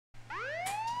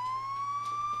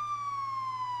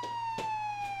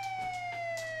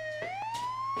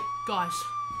Guys,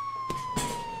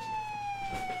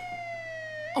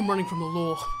 I'm running from the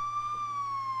law.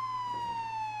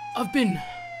 I've been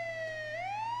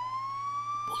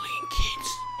bullying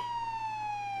kids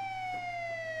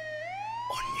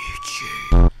on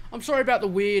YouTube. I'm sorry about the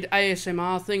weird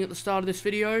ASMR thing at the start of this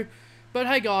video, but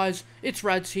hey guys, it's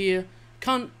Rads here,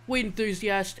 cunt, weed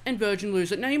enthusiast, and virgin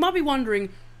loser. Now you might be wondering,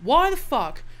 why the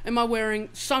fuck am I wearing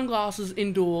sunglasses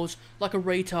indoors like a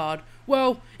retard?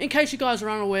 Well, in case you guys are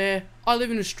unaware, I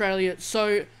live in Australia,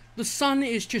 so the sun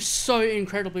is just so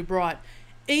incredibly bright.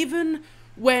 Even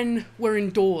when we're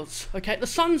indoors, okay? The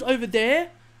sun's over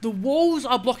there, the walls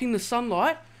are blocking the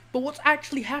sunlight, but what's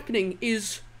actually happening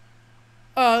is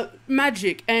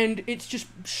magic, and it's just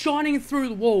shining through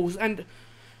the walls, and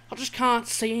I just can't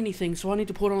see anything, so I need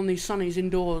to put on these sunnies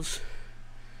indoors.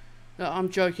 I'm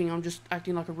joking, I'm just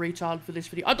acting like a retard for this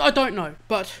video. I don't know,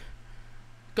 but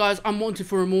guys, I'm wanted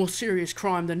for a more serious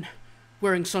crime than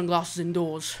wearing sunglasses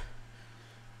indoors.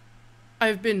 I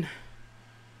have been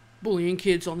bullying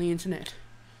kids on the internet.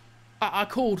 I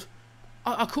called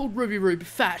Ruby Rube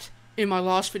fat in my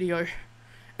last video,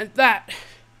 and that,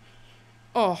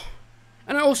 oh,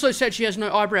 and I also said she has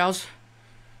no eyebrows.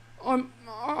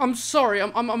 I'm sorry,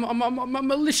 I'm a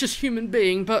malicious human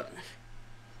being, but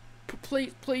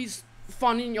please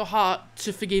find in your heart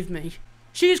to forgive me.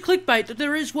 She is clickbait that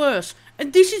there is worse,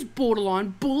 and this is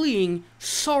borderline bullying.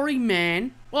 Sorry,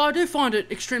 man. Well, I do find it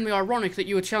extremely ironic that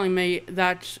you are telling me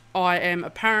that I am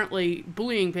apparently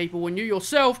bullying people when you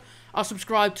yourself are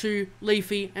subscribed to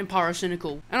Leafy and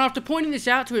Pyrocynical. And after pointing this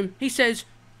out to him, he says,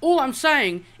 all I'm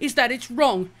saying is that it's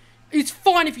wrong. It's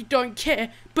fine if you don't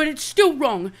care, but it's still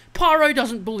wrong. Pyro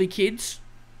doesn't bully kids.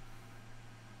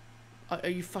 Are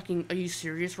you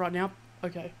serious right now?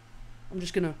 Okay. I'm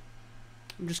just gonna,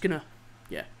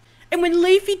 yeah. And when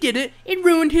Leafy did it, it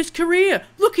ruined his career.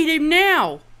 Look at him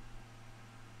now.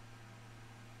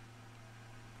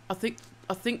 I think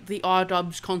the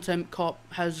iDubbbz content cop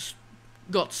has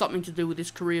got something to do with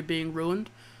his career being ruined.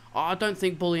 I don't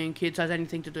think bullying kids has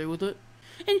anything to do with it.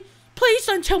 And please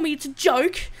don't tell me it's a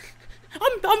joke.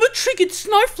 I'm a triggered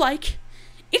snowflake.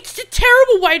 It's a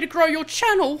terrible way to grow your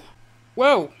channel.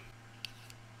 Well,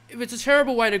 if it's a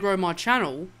terrible way to grow my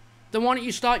channel, then why don't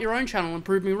you start your own channel and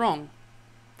prove me wrong?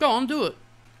 Go on, do it.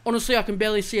 Honestly, I can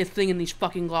barely see a thing in these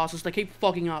fucking glasses. They keep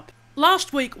fogging up.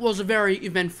 Last week was a very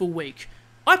eventful week.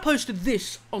 I posted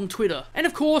this on Twitter, and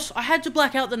of course, I had to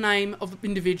black out the name of the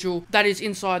individual that is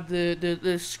inside the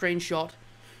screenshot,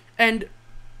 and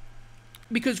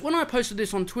because when I posted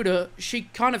this on Twitter, she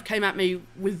kind of came at me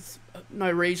with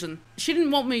no reason. She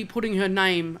didn't want me putting her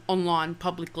name online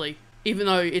publicly, even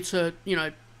though it's a, you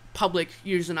know, public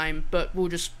username, but we'll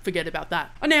just forget about that.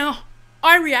 And now,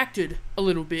 I reacted a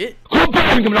little bit. Come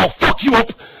back him and I'll fuck you up!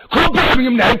 Come back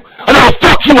him now, and I'll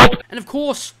fuck you up! And of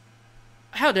course,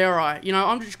 how dare I? You know,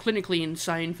 I'm just clinically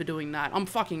insane for doing that. I'm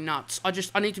fucking nuts.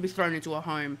 I need to be thrown into a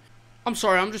home. I'm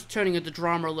sorry, I'm just turning into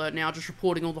drama alert now, just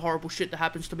reporting all the horrible shit that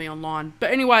happens to me online.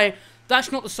 But anyway,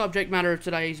 that's not the subject matter of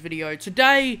today's video.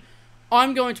 Today,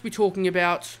 I'm going to be talking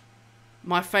about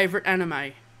my favourite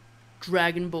anime,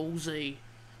 Dragon Ball Z.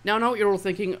 Now, I know what you're all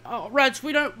thinking, oh, Rads,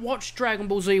 we don't watch Dragon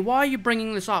Ball Z, why are you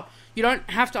bringing this up? You don't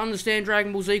have to understand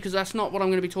Dragon Ball Z, because that's not what I'm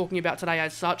going to be talking about today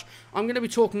as such. I'm going to be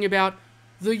talking about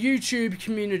the YouTube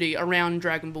community around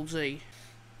Dragon Ball Z.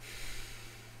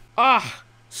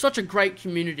 Such a great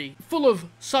community, full of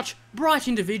such bright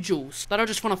individuals that I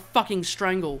just want to fucking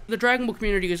strangle. The Dragon Ball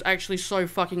community is actually so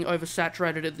fucking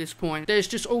oversaturated at this point. There's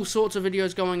just all sorts of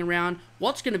videos going around.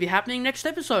 What's going to be happening next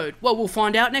episode? Well, we'll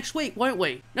find out next week, won't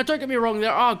we? Now, don't get me wrong,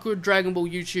 there are good Dragon Ball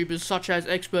YouTubers such as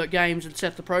Expert Games and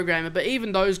Seth the Programmer, but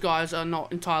even those guys are not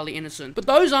entirely innocent. But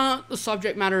those aren't the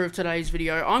subject matter of today's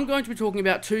video. I'm going to be talking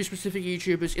about two specific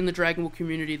YouTubers in the Dragon Ball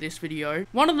community this video.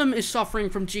 One of them is suffering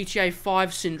from GTA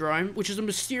 5 syndrome, which is a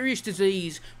mysterious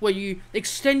disease where you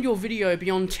extend your video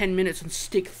beyond 10 minutes and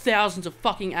stick thousands of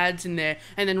fucking ads in there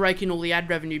and then rake in all the ad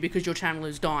revenue because your channel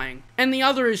is dying. And the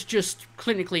other is just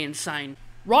clinically insane.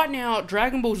 Right now,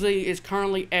 Dragon Ball Z is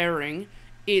currently airing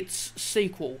its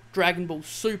sequel, Dragon Ball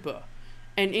Super.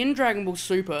 And in Dragon Ball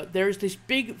Super, there is this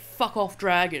big fuck-off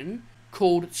dragon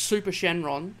called Super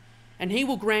Shenron, and he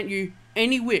will grant you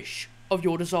any wish of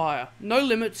your desire. No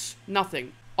limits,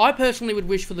 nothing. I personally would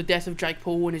wish for the death of Jake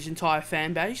Paul and his entire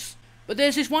fan base. But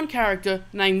there's this one character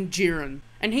named Jiren,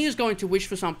 and he is going to wish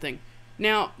for something.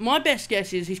 Now, my best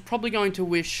guess is he's probably going to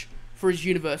wish for his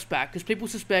universe back, because people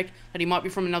suspect that he might be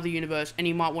from another universe, and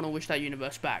he might want to wish that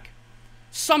universe back.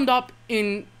 Summed up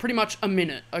in pretty much a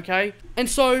minute, okay? And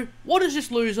so, what does this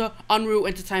loser, Unreal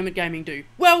Entertainment Gaming, do?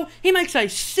 Well, he makes a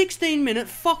 16-minute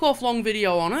fuck-off long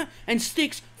video on it, and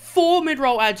sticks 4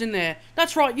 mid-roll ads in there.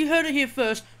 That's right, you heard it here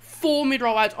first. 4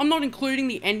 mid-roll ads. I'm not including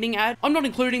the ending ad. I'm not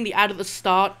including the ad at the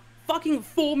start. Fucking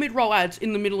 4 mid-roll ads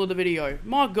in the middle of the video.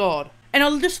 My god. And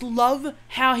I just love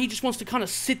how he just wants to kind of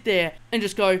sit there and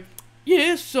just go,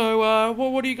 yeah, so,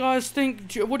 what do you guys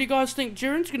think, what do you guys think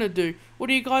Jiren's gonna do? What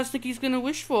do you guys think he's gonna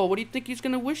wish for? What do you think he's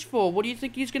gonna wish for? What do you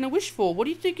think he's gonna wish for? What do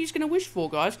you think he's gonna wish for,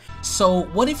 guys? So,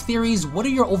 what if theories, what are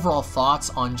your overall thoughts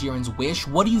on Jiren's wish?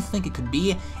 What do you think it could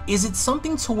be? Is it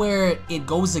something to where it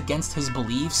goes against his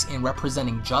beliefs in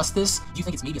representing justice? Do you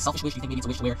think it's maybe a selfish wish? Do you think maybe it's a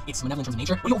wish where it's malevolent in terms of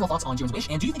nature? What are your overall thoughts on Jiren's wish?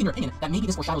 And do you think, in your opinion, that maybe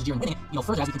this foreshadows Jiren winning,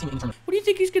 further as we continue in the tournament? What do you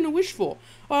think he's gonna wish for?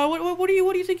 What do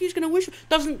you think he's gonna wish for?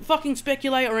 Doesn't fucking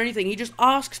speculate or anything. He just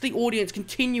asks the audience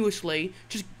continuously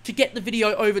just to get the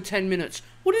video over 10 minutes.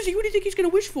 What do you think he's gonna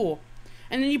wish for?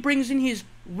 And then he brings in his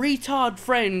retard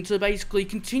friend to basically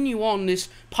continue on this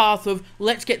path of,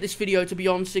 let's get this video to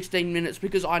beyond 16 minutes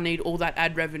because I need all that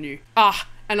ad revenue.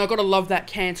 And I gotta love that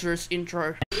cancerous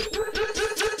intro.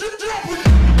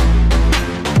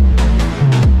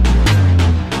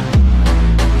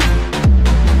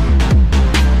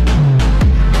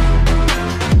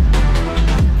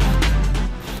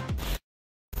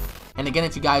 And again,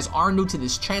 if you guys are new to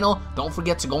this channel, don't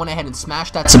forget to go on ahead and smash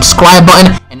that subscribe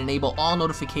button and enable all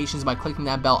notifications by clicking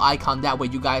that bell icon. That way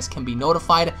you guys can be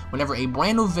notified whenever a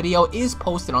brand new video is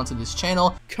posted onto this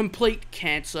channel. Complete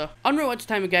cancer. Unreal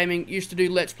Entertainment Gaming used to do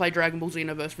Let's Play Dragon Ball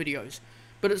Xenoverse videos.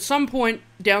 But at some point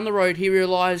down the road, he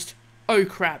realized, oh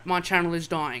crap, my channel is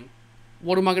dying.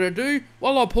 What am I going to do?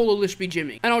 Well, I'll pull a Lispy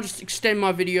Jimmy. And I'll just extend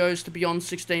my videos to beyond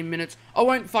 16 minutes. I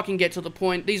won't fucking get to the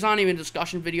point. These aren't even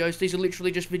discussion videos. These are literally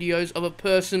just videos of a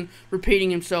person repeating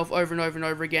himself over and over and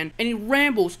over again. And he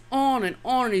rambles on and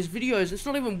on in his videos. It's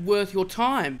not even worth your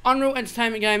time. Unreal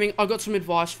Entertainment Gaming, I've got some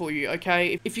advice for you,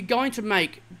 okay? If you're going to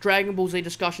make Dragon Ball Z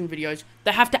discussion videos,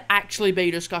 they have to actually be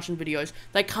discussion videos.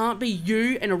 They can't be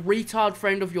you and a retard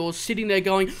friend of yours sitting there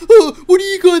going, oh, what do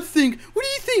you guys think? What do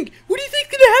you think? What do you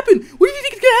think's gonna happen? What do you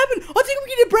think is gonna happen? I think I'm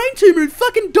gonna get a brain tumor and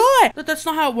fucking die. That's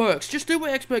not how it works. Just do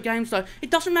what Expert Games does. It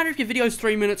doesn't matter if your video's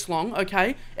 3 minutes long,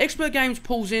 okay? Expert Games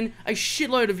pulls in a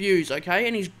shitload of views, okay?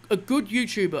 And he's a good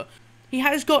YouTuber. He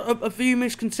has got a few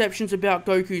misconceptions about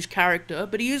Goku's character,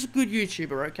 but he is a good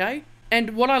YouTuber, okay?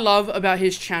 And what I love about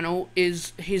his channel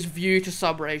is his view to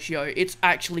sub ratio. It's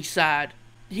actually sad.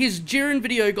 His Jiren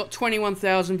video got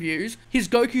 21,000 views. His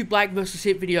Goku Black vs.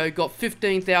 Hit video got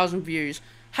 15,000 views.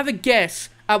 Have a guess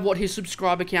at what his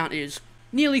subscriber count is.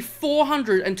 Nearly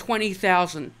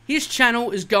 420,000. His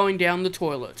channel is going down the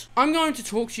toilet. I'm going to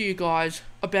talk to you guys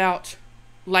about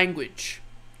language.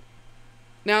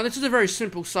 Now, this is a very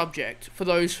simple subject for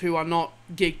those who are not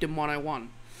Geekdom 101.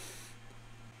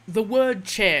 The word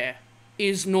chair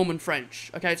is Norman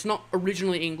French, okay? It's not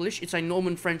originally English, it's a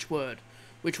Norman French word,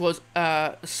 which was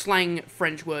a slang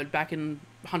French word back in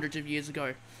hundreds of years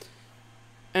ago.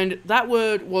 And that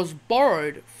word was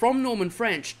borrowed from Norman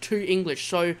French to English,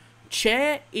 so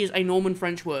chair is a Norman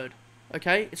French word,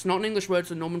 okay? It's not an English word,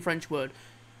 it's a Norman French word.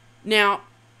 Now,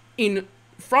 in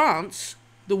France,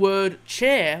 the word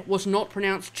chair was not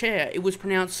pronounced chair, it was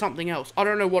pronounced something else. I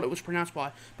don't know what it was pronounced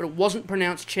by, but it wasn't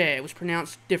pronounced chair, it was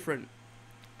pronounced different.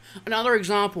 Another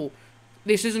example,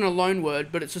 this isn't a loan word,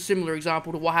 but it's a similar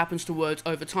example to what happens to words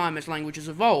over time as languages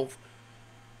evolve.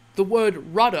 The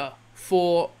word rudder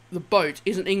for the boat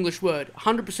is an English word,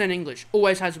 100% English,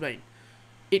 always has been.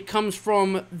 It comes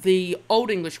from the Old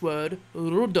English word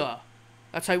rudder.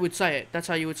 That's how you would say it. That's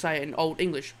how you would say it in Old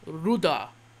English, rudder.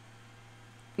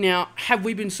 Now, have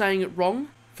we been saying it wrong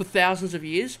for thousands of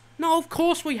years? No, of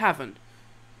course we haven't.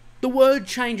 The word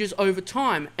changes over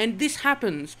time, and this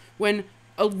happens when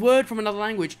a word from another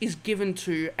language is given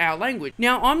to our language.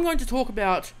 Now, I'm going to talk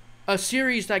about a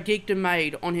series that Geekdom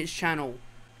made on his channel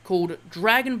called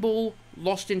Dragon Ball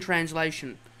Lost in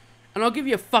Translation. And I'll give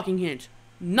you a fucking hint.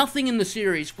 Nothing in the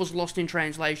series was lost in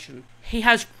translation. He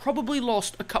has probably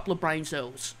lost a couple of brain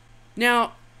cells.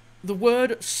 Now, the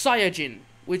word Saiyajin,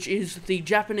 which is the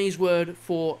Japanese word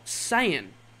for Saiyan.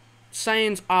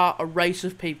 Saiyans are a race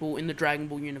of people in the Dragon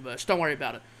Ball universe. Don't worry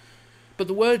about it. But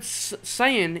the word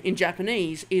Saiyan in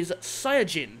Japanese is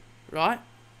Saiyajin, right?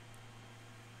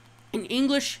 In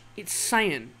English, it's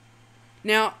Saiyan.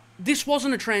 Now, this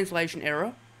wasn't a translation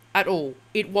error at all.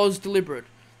 It was deliberate.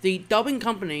 The dubbing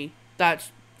company that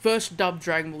first dubbed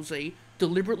Dragon Ball Z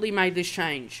deliberately made this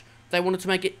change. They wanted to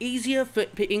make it easier for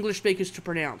English speakers to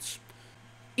pronounce.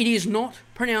 It is not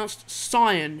pronounced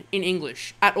Saiyan in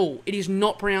English at all. It is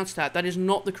not pronounced that. That is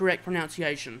not the correct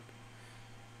pronunciation.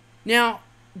 Now,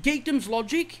 Geekdom's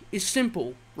logic is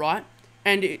simple, right?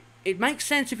 And it makes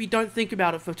sense if you don't think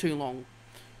about it for too long.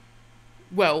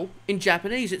 Well, in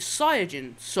Japanese it's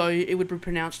Saiyajin, so it would be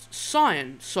pronounced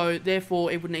Cyan, so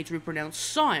therefore it would need to be pronounced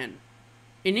Cyan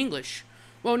in English.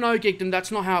 Well, no, Geekdom,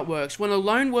 that's not how it works. When a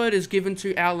loan word is given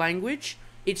to our language,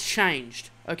 it's changed,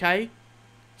 okay?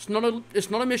 It's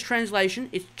not a mistranslation,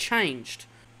 it's changed.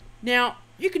 Now,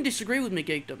 you can disagree with me,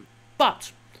 Geekdom,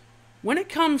 but when it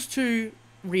comes to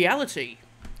reality,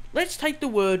 let's take the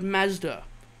word Mazda.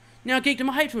 Now, Geekdom,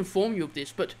 I hate to inform you of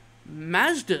this, but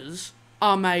Mazdas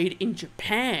are made in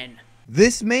Japan.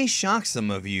 This may shock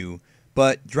some of you,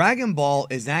 but Dragon Ball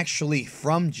is actually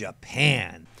from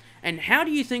Japan. And how do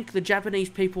you think the Japanese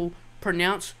people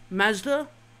pronounce Mazda?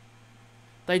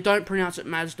 They don't pronounce it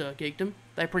Mazda, Geekdom.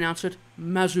 They pronounce it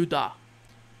Mazuda.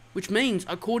 Which means,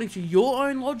 according to your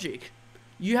own logic,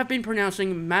 you have been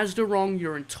pronouncing Mazda wrong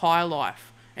your entire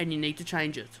life, and you need to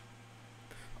change it.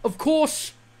 Of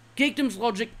course, Geekdom's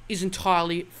logic is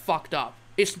entirely fucked up.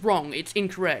 It's wrong, it's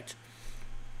incorrect.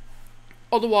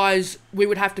 Otherwise, we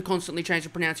would have to constantly change the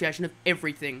pronunciation of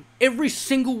everything. Every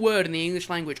single word in the English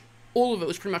language, all of it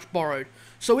was pretty much borrowed.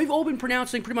 So we've all been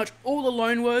pronouncing pretty much all the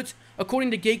loan words,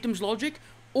 according to Geekdom's logic.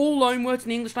 All loan words in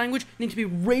the English language need to be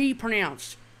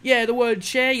re-pronounced. Yeah, the word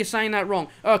share, you're saying that wrong.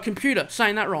 Computer,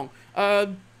 saying that wrong.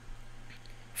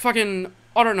 Fucking,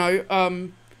 I don't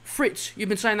know, Fritz, you've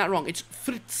been saying that wrong. It's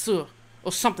Fritz or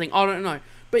something, I don't know.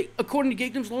 But according to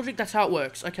Geekdom's logic, that's how it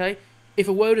works, okay? If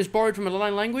a word is borrowed from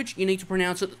another language, you need to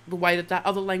pronounce it the way that that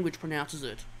other language pronounces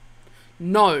it.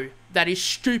 No, that is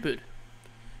stupid.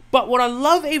 But what I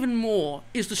love even more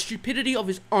is the stupidity of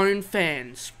his own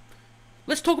fans.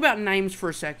 Let's talk about names for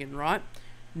a second, right?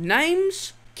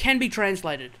 Names can be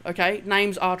translated, okay?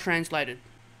 Names are translated.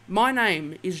 My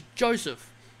name is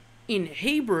Joseph. In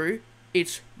Hebrew,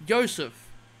 it's Yosef.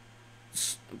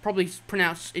 It's probably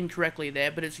pronounced incorrectly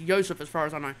there, but it's Yosef as far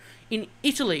as I know. In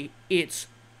Italy, it's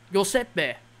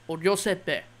Giuseppe or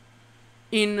Giuseppe.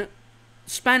 In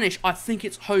Spanish, I think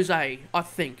it's Jose. I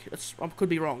could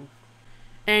be wrong.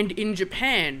 And in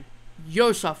Japan,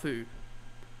 Yosafu,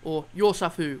 or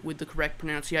Yosafu with the correct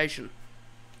pronunciation.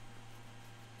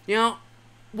 Now,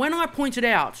 when I pointed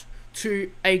out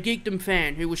to a Geekdom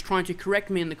fan who was trying to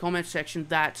correct me in the comments section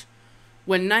that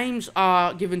when names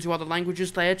are given to other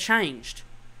languages, they are changed,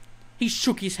 he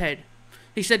shook his head.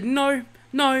 He said, no,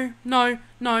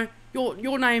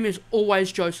 your name is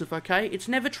always Joseph, okay? It's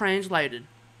never translated.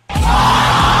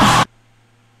 I'm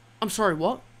sorry,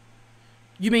 what?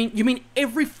 You mean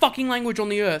every fucking language on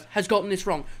the earth has gotten this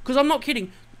wrong? Because I'm not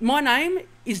kidding. My name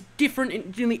is different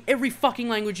in nearly every fucking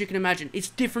language you can imagine. It's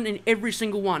different in every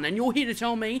single one. And you're here to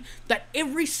tell me that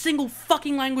every single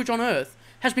fucking language on earth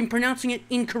has been pronouncing it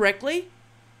incorrectly?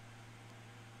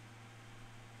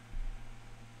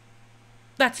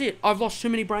 That's it. I've lost too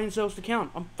many brain cells to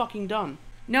count. I'm fucking done.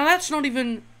 Now that's not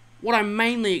even what I'm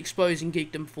mainly exposing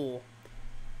Geekdom for.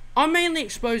 I'm mainly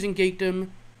exposing Geekdom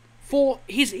for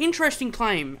his interesting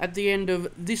claim at the end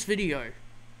of this video.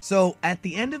 So, at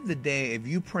the end of the day, if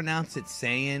you pronounce it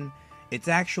Saiyan, it's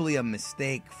actually a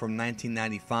mistake from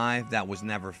 1995 that was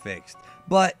never fixed.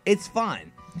 But it's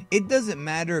fine. It doesn't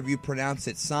matter if you pronounce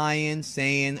it Saiyan,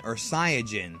 Saiyan, or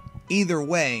Saiyajin. Either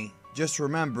way, just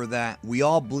remember that we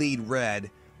all bleed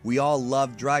red, we all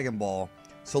love Dragon Ball,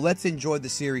 so let's enjoy the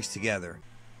series together.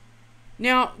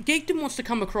 Now, Geekdom wants to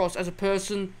come across as a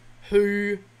person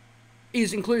who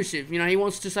is inclusive. You know, he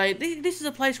wants to say, this is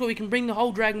a place where we can bring the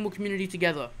whole Dragon Ball community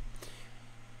together.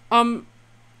 I'm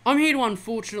here to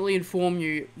unfortunately inform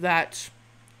you that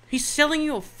he's selling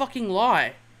you a fucking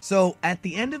lie. So, at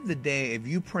the end of the day, if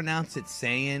you pronounce it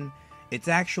Saiyan, it's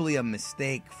actually a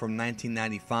mistake from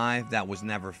 1995 that was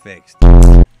never fixed.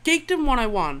 Geekdom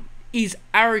 101 is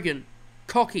arrogant,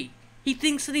 cocky. He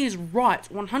thinks that he is right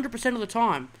 100% of the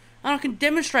time. And I can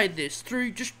demonstrate this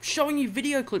through just showing you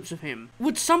video clips of him.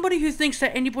 Would somebody who thinks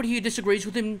that anybody who disagrees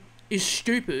with him is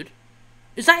stupid,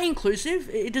 is that inclusive?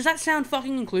 Does that sound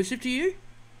fucking inclusive to you?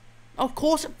 Of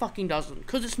course it fucking doesn't,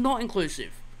 because it's not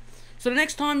inclusive. So the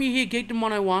next time you hear Geekdom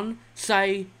 101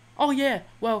 say, oh yeah,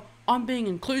 well, I'm being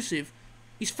inclusive,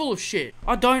 he's full of shit.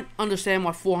 I don't understand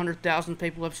why 400,000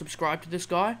 people have subscribed to this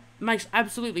guy. It makes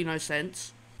absolutely no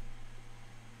sense.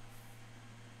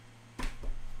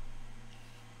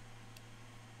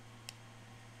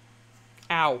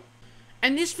 Ow.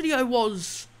 And this video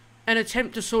was an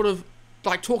attempt to sort of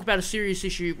like talk about a serious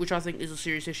issue, which I think is a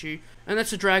serious issue, and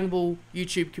that's the Dragon Ball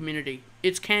YouTube community.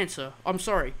 It's cancer. I'm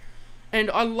sorry. And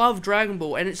I love Dragon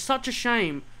Ball, and it's such a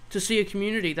shame to see a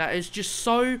community that is just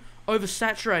so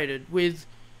oversaturated with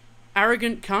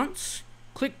arrogant cunts,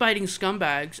 clickbaiting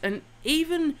scumbags, and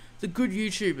even the good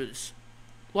YouTubers,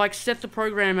 like Seth the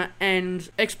Programmer and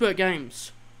Expert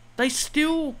Games. They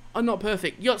still are not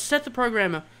perfect. You got Seth the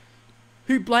Programmer,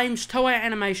 who blames Toei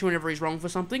Animation whenever he's wrong for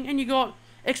something, and you got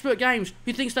Expert Games,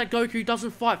 who thinks that Goku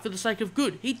doesn't fight for the sake of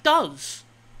good. He does.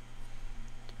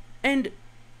 And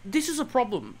this is a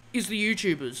problem, is the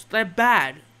YouTubers. They're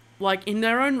bad. Like, in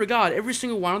their own regard, every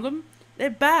single one of them, they're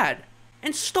bad.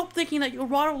 And stop thinking that you're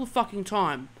right all the fucking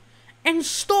time. And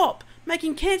stop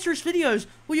making cancerous videos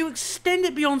where you extend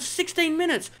it beyond 16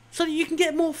 minutes so that you can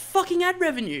get more fucking ad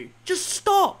revenue. Just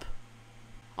stop.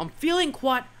 I'm feeling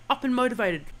quite up and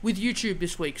motivated with YouTube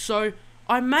this week, so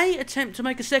I may attempt to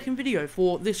make a second video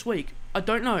for this week. I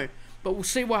don't know, but we'll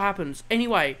see what happens.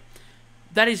 Anyway,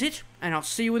 that is it, and I'll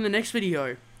see you in the next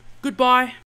video. Goodbye.